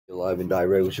Live and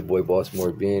direct with your boy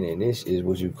Baltimore Ben, and this is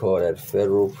what you call that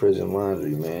federal prison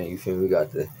laundry, man. You feel me? We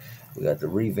got the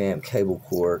revamped cable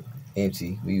cord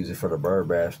empty. We use it for the bird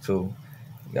baths too.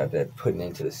 We got that putting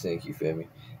into the sink. You feel me?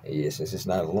 And yeah, since it's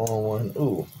not a long one,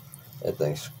 ooh, that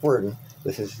thing's squirting.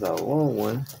 But since it's not a long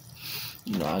one,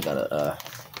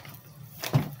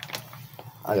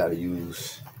 I gotta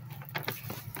use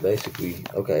basically.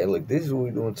 Okay, look, this is what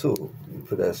we're doing too. You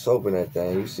put that soap in that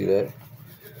thing. You see that?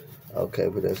 Okay,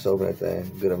 put that soap in that thing,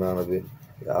 good amount of it.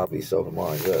 Yeah, I'll be soaping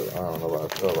mine up. I don't know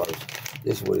about others.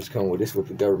 This is what it's coming with. This is what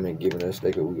the government giving us.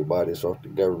 We could buy this off the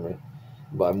government,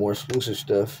 buy more exclusive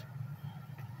stuff,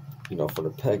 for the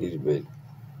package. But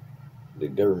the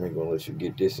government gonna let you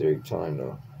get this every time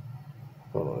though.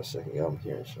 Hold on a second, I'm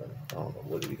hearing something. I don't know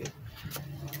what it is.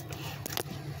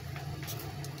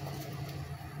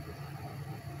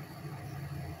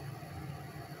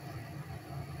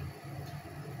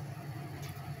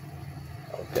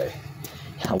 Okay,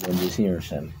 I wasn't just hearing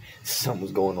something. Something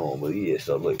was going on, but yeah.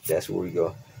 So look, that's where we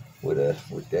go with that.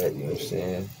 You know what I'm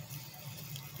saying?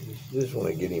 Just want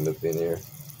to get him up in there,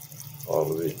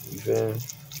 all of it. You feel me?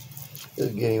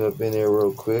 Just get him up in there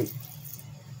real quick.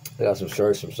 I got some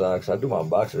shirts, some socks. I do my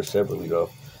boxers separately though.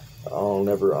 I don't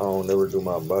never do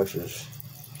my boxers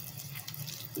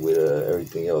with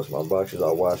everything else. My boxers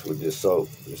I wash with just soap,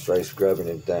 just straight scrubbing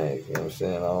and things. You know what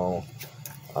I'm saying?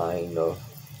 I ain't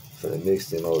for the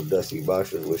mixed in old dusty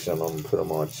boxers with something. I'm gonna put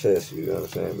them on chest. You know what I'm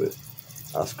saying?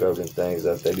 But I scrub them things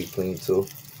up. They be clean too.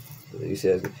 You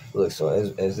see, look. So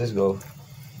as this go,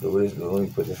 let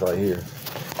me put this right here.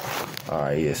 All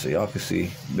right, yeah. So y'all can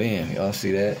see, bam. Y'all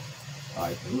see that? All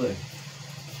right, look.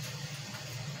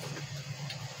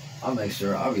 I'll make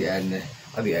sure I'll be adding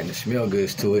the smell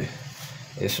goods to it.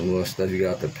 There's some little stuff you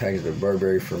got out the package of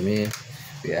Burberry for men.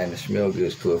 Be adding the smell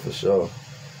goods to it for sure.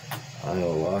 I ain't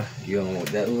gonna lie. You don't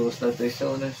want that little stuff they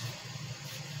selling us?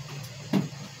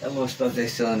 That little stuff they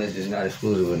selling us is not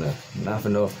exclusive enough. Not for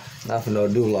no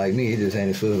dude like me. It just ain't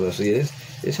exclusive enough. So yeah,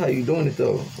 this how you doing it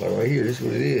though. Like right here, this is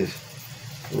what it is.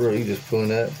 For real, you just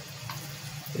pulling up.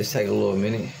 It's take a little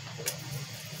minute.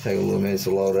 Take a little minute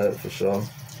to load up for sure.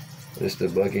 This the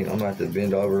bucket. I'm gonna have to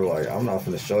bend over. Like I'm not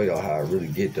gonna show y'all how I really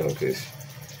get though, cause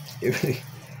it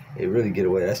really get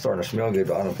away. That's starting to smell good.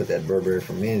 But I don't put that Burberry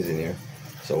for men's in there.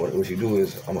 So what you do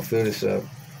is I'm gonna fill this up,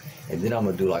 and then I'm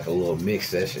gonna do like a little mix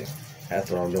session.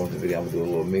 After I'm done with the video, I'm gonna do a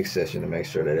little mix session to make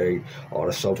sure that all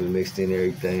the soap is mixed in,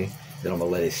 everything. Then I'm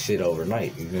gonna let it sit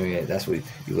overnight. You know what I mean? That's what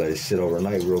you let it sit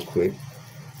overnight real quick,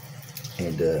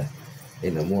 and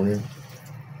in the morning,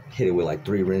 hit it with like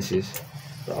 3 rinses.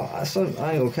 I ain't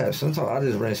gonna cap. Sometimes I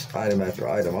just rinse item after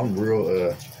item. I'm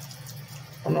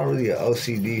not really an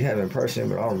OCD having person,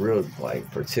 but I'm real like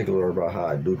particular about how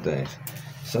I do things.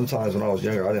 Sometimes when I was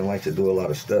younger, I didn't like to do a lot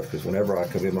of stuff because whenever I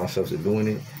commit myself to doing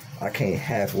it, I can't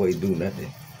halfway do nothing.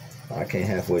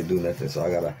 So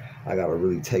I gotta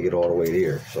really take it all the way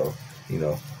there. So,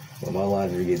 when my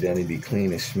laundry get done, it be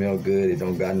clean and smell good. It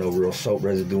don't got no real soap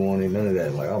residue on it, none of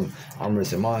that. Like I'm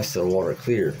rinsing mine till the water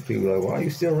clear. People are like, why are you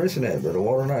still rinsing that? But the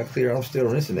water not clear, I'm still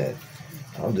rinsing that.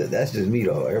 That's just me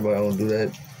though. Everybody don't do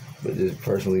that, but just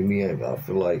personally me, I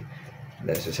feel like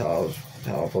that's just how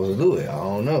I'm supposed to do it. I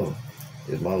don't know.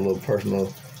 It's my little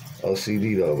personal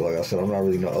OCD though. But like I said, I'm not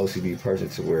really no OCD person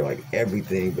to where like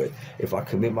everything, but if I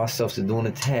commit myself to doing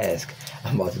a task,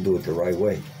 I'm about to do it the right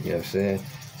way. You know what I'm saying?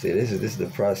 See, this is the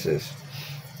process.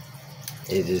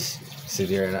 It just sit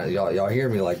there and y'all hear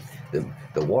me like the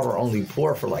water only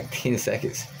pour for like 10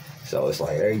 seconds. So it's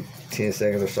like every 10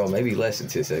 seconds or so, maybe less than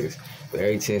 10 seconds, but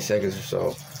every 10 seconds or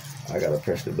so, I gotta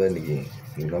press the button again,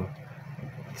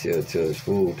 till it's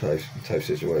full type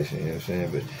situation, you know what I'm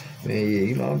saying? But man,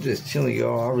 yeah, I'm just chilling,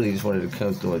 y'all. I really just wanted to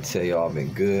come through and tell y'all I've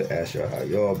been good, ask y'all how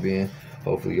y'all been.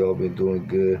 Hopefully y'all been doing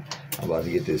good. I'm about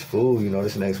to get this food,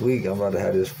 this next week. I'm about to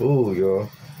have this food, y'all.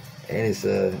 And it's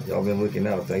y'all been looking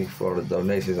out. Thank you for all the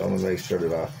donations. I'm gonna make sure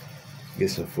that I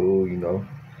get some food,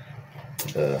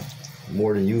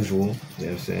 more than usual. You know what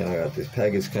I'm saying? I got this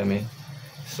package coming.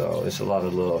 So it's a lot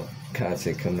of little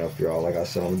content coming up for y'all. Like I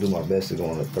said, I'm gonna do my best to go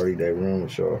on a 30-day run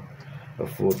with y'all. A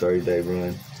full 30-day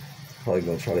run. Probably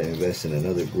gonna try to invest in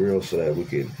another grill so that we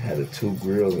could have the 2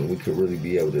 grills and we could really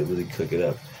be able to really cook it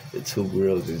up. The 2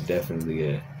 grills is definitely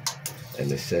a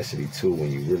necessity too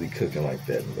when you really cooking like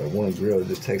that. But one grill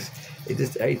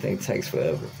everything takes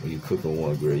forever when you cook on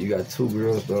one grill. You got 2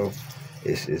 grills though,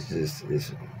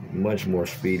 it's much more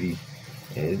speedy,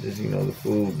 and it's just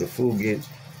the food gets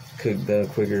cooked done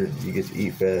quicker. You get to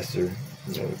eat faster.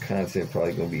 The content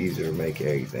probably gonna be easier to make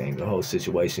everything. The whole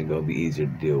situation gonna be easier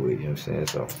to deal with. You know what I'm saying?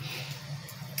 So,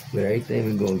 but everything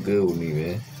been going good with me,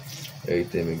 man.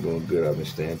 Everything been going good. I've been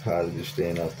staying positive,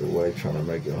 staying out the way, trying to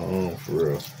make it home for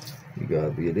real. You gotta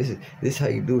be. This how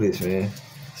you do this, man.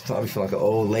 It's time to feel like an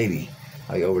old lady.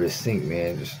 Like over the sink,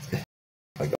 man. Just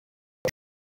like.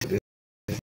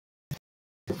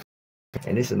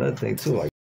 And it's another thing too.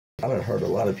 Like I done heard a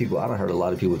lot of people.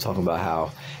 Talking about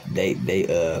how they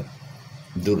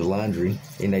do the laundry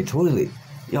in their toilet.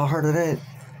 Y'all heard of that?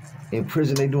 In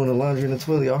prison, they doing the laundry in the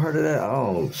toilet. Y'all heard of that?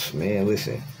 Oh, man,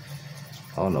 listen.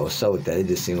 I don't know what's up with that. It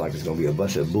just seems like it's going to be a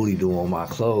bunch of booty do on my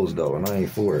clothes, though, and I ain't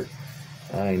for it.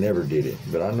 I ain't never did it.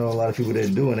 But I know a lot of people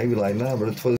that do, and they be like, nah, but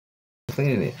the toilet's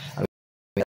cleaning it.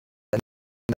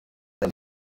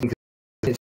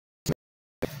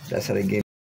 That's how they getting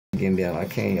down. I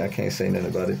can't say nothing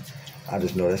about it. I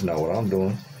just know that's not what I'm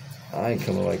doing. I ain't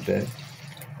coming like that.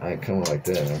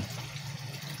 Man.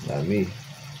 Not me.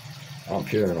 I'm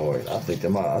paranoid. I think that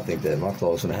my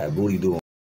clothes gonna have booty doing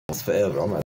forever.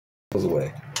 I'm not clothes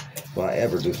away. If I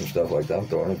ever do some stuff like that, I'm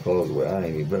throwing the clothes away. I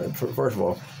ain't even. But first of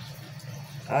all,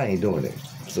 I ain't doing it.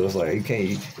 So it's like you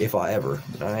can't. If I ever,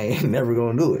 I ain't never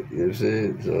gonna do it. You know what I'm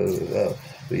saying? So,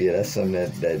 but yeah, that's something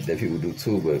that people do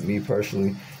too. But me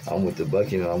personally, I'm with the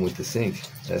bucket and I'm with the sink.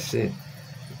 That's it.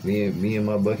 Me and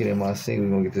my bucket and my sink, we're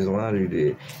gonna get this laundry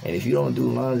did. And if you don't do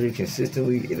laundry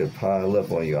consistently, it'll pile up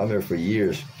on you. I'm here for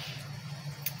years.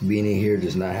 Being in here,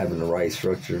 just not having the right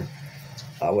structure,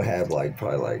 I would have like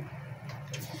 10,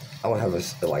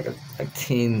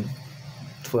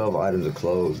 12 items of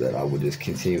clothes that I would just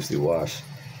continuously wash,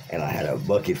 and I had a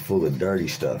bucket full of dirty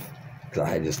stuff because I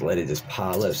had just let it just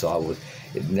pile up. So I was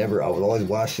always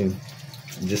washing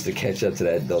just to catch up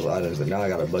to those items. But now I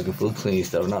got a bucket full of clean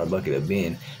stuff, not a bucket, a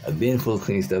bin full of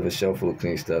clean stuff, a shelf full of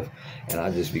clean stuff, and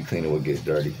I just be cleaning what gets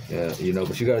dirty. You know,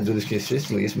 but you got to do this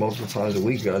consistently. It's multiple times a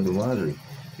week. You got to do laundry.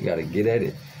 You got to get at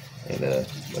it. And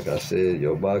like I said,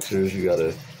 your boxers, you got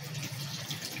to,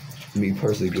 me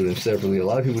personally, do them separately. A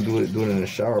lot of people do it in the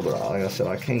shower, but like I said,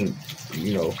 I can't,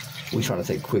 you know, we trying to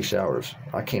take quick showers.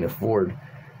 I can't afford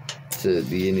to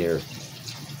be in there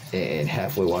and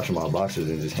halfway washing my boxers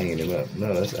and just hanging them up.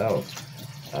 No, that's out.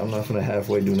 I'm not gonna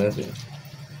halfway do nothing.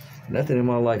 Nothing in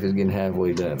my life is getting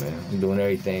halfway done, man. I'm doing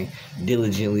everything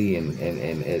diligently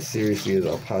and as seriously as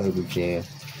I possibly can.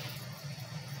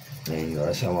 And, you know,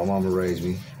 that's how my mama raised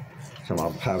me. That's how my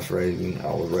pops raised me.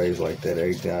 I was raised like that.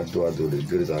 Everything I do it as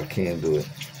good as I can do it.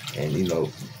 And, you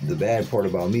know, the bad part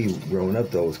about me growing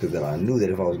up, though, is because I knew that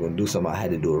if I was going to do something, I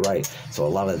had to do it right. So a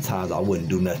lot of the times, I wouldn't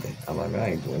do nothing. I'm like, man,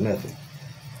 I ain't doing nothing.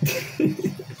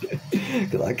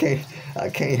 Because I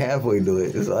can't halfway do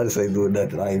it. So I just ain't doing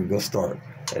nothing. I ain't even going to start.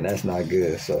 And that's not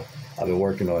good. So I've been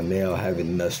working on now having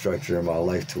enough structure in my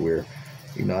life to where,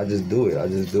 you know, I just do it. I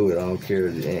don't care.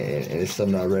 And it's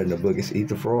something I read in the book. It's eat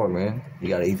the frog, man. You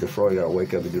got to eat the frog. You got to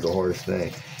wake up and do the hardest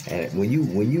thing. And when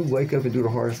you wake up and do the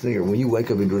hardest thing, or when you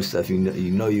wake up and do the stuff you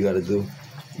know you got to do,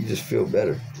 you just feel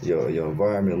better. Your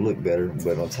environment look better.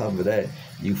 But on top of that,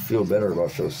 you feel better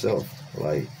about yourself.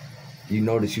 Like, you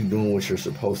know that you're doing what you're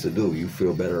supposed to do. You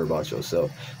feel better about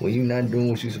yourself. When you're not doing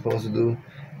what you're supposed to do,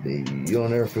 you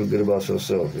don't ever feel good about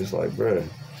yourself. It's like, bruh,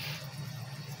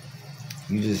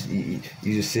 you just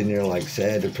sitting there like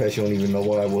sad, depressed. You don't even know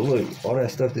why. Well, look, all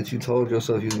that stuff that you told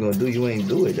yourself you was gonna do, you ain't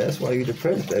do it. That's why you're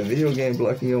depressed. That video game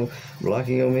blocking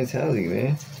your mentality,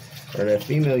 man. Or that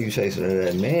female you chasing, or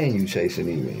that man you chasing,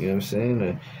 even. You know what I'm saying?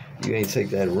 Or you ain't take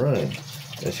that run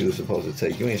that you was supposed to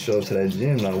take. You ain't show up to that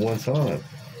gym not one time.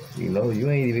 You know,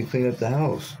 you ain't even clean up the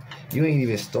house. You ain't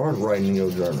even start writing in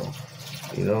your journal.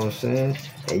 You know what I'm saying?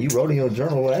 And you wrote in your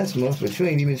journal last month, but you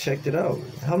ain't even checked it out.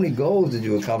 How many goals did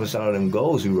you accomplish out of them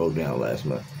goals you wrote down last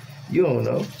month? You don't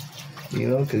know. You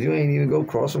know, because you ain't even go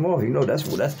cross them off. You know, that's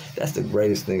the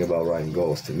greatest thing about writing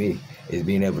goals to me, is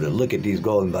being able to look at these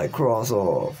goals and be like, cross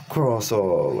off. You know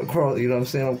what I'm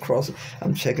saying?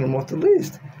 I'm checking them off the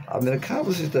list. I've been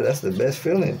accomplishing stuff. That's the best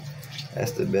feeling.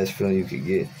 That's the best feeling you could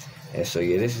get. And so,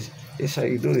 yeah, this is how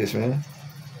you do this, man.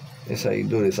 It's how you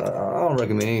do this. I don't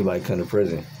recommend anybody come to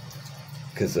prison,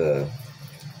 because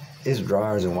it's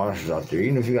dryers and washers out there.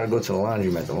 Even if you got to go to the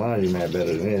laundromat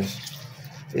better than this.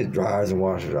 It's dryers and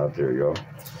washers out there, yo.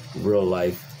 Real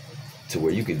life, to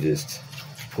where you could just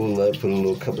pull up, put a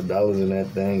little couple dollars in that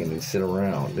thing, and then sit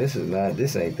around. This ain't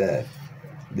that.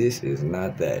 This is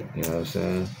not that. You know what I'm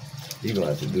saying? You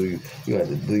have to do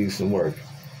you some work.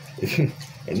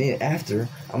 And then after,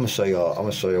 I'm gonna show y'all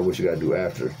what you gotta do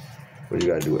after. What you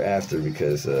gotta do after,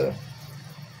 because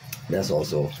that's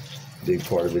also a big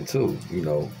part of it too. You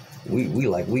know, we in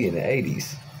the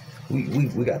 80s.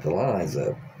 We got the lines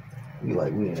up. We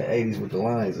in the 80s with the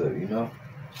lines up, you know?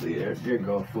 So yeah, they're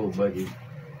going full bucket.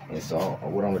 And so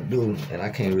what I'm gonna do, and I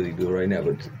can't really do it right now,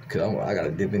 but cause I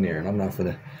gotta dip in there, and I'm not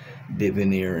finna dip in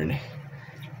there and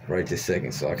right this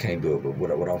second, so I can't do it. But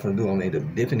what I'm gonna do, I'm gonna end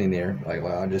up dipping in there, like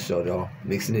I just showed y'all,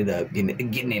 mixing it up,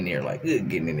 getting in there, like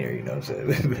getting in there, you know what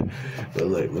I'm saying? But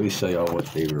look, let me show y'all one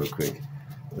thing real quick.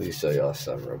 Let me show y'all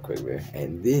something real quick, man.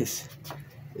 And this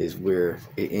is where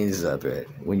it ends up at.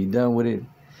 When you're done with it,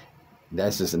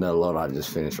 that's just another load I just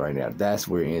finished right now. That's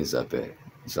where it ends up at.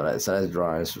 So that's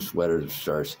drying, some sweaters, some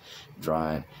shirts,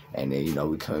 drying, and then, you know,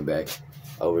 we coming back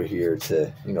over here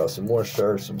to, you know, some more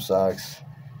shirts, some socks,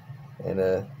 and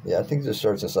yeah, I think there's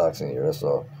shirts and socks in here, that's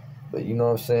all. But you know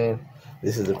what I'm saying?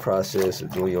 This is the process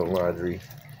of doing your laundry.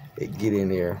 It get in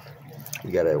there.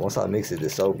 You gotta, once I mix it, the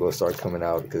soap will start coming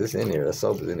out, because it's in there, the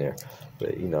soap is in there.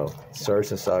 But, you know,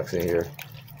 shirts and socks in here.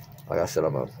 Like I said,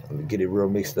 I'm gonna get it real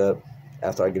mixed up.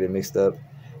 After I get it mixed up,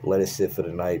 let it sit for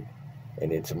the night.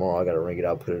 And then tomorrow I gotta wring it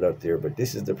out, put it up there. But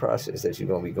this is the process that you're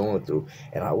gonna be going through.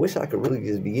 And I wish I could really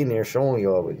just be in there showing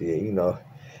y'all, but yeah, you know,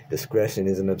 discretion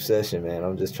is an obsession, man.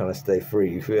 I'm just trying to stay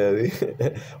free, you feel me?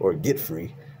 Or get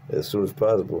free as soon as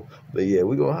possible. But yeah,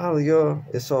 we gonna holler, y'all.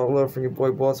 It's all love from your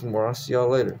boy Baltimore. I'll see y'all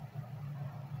later.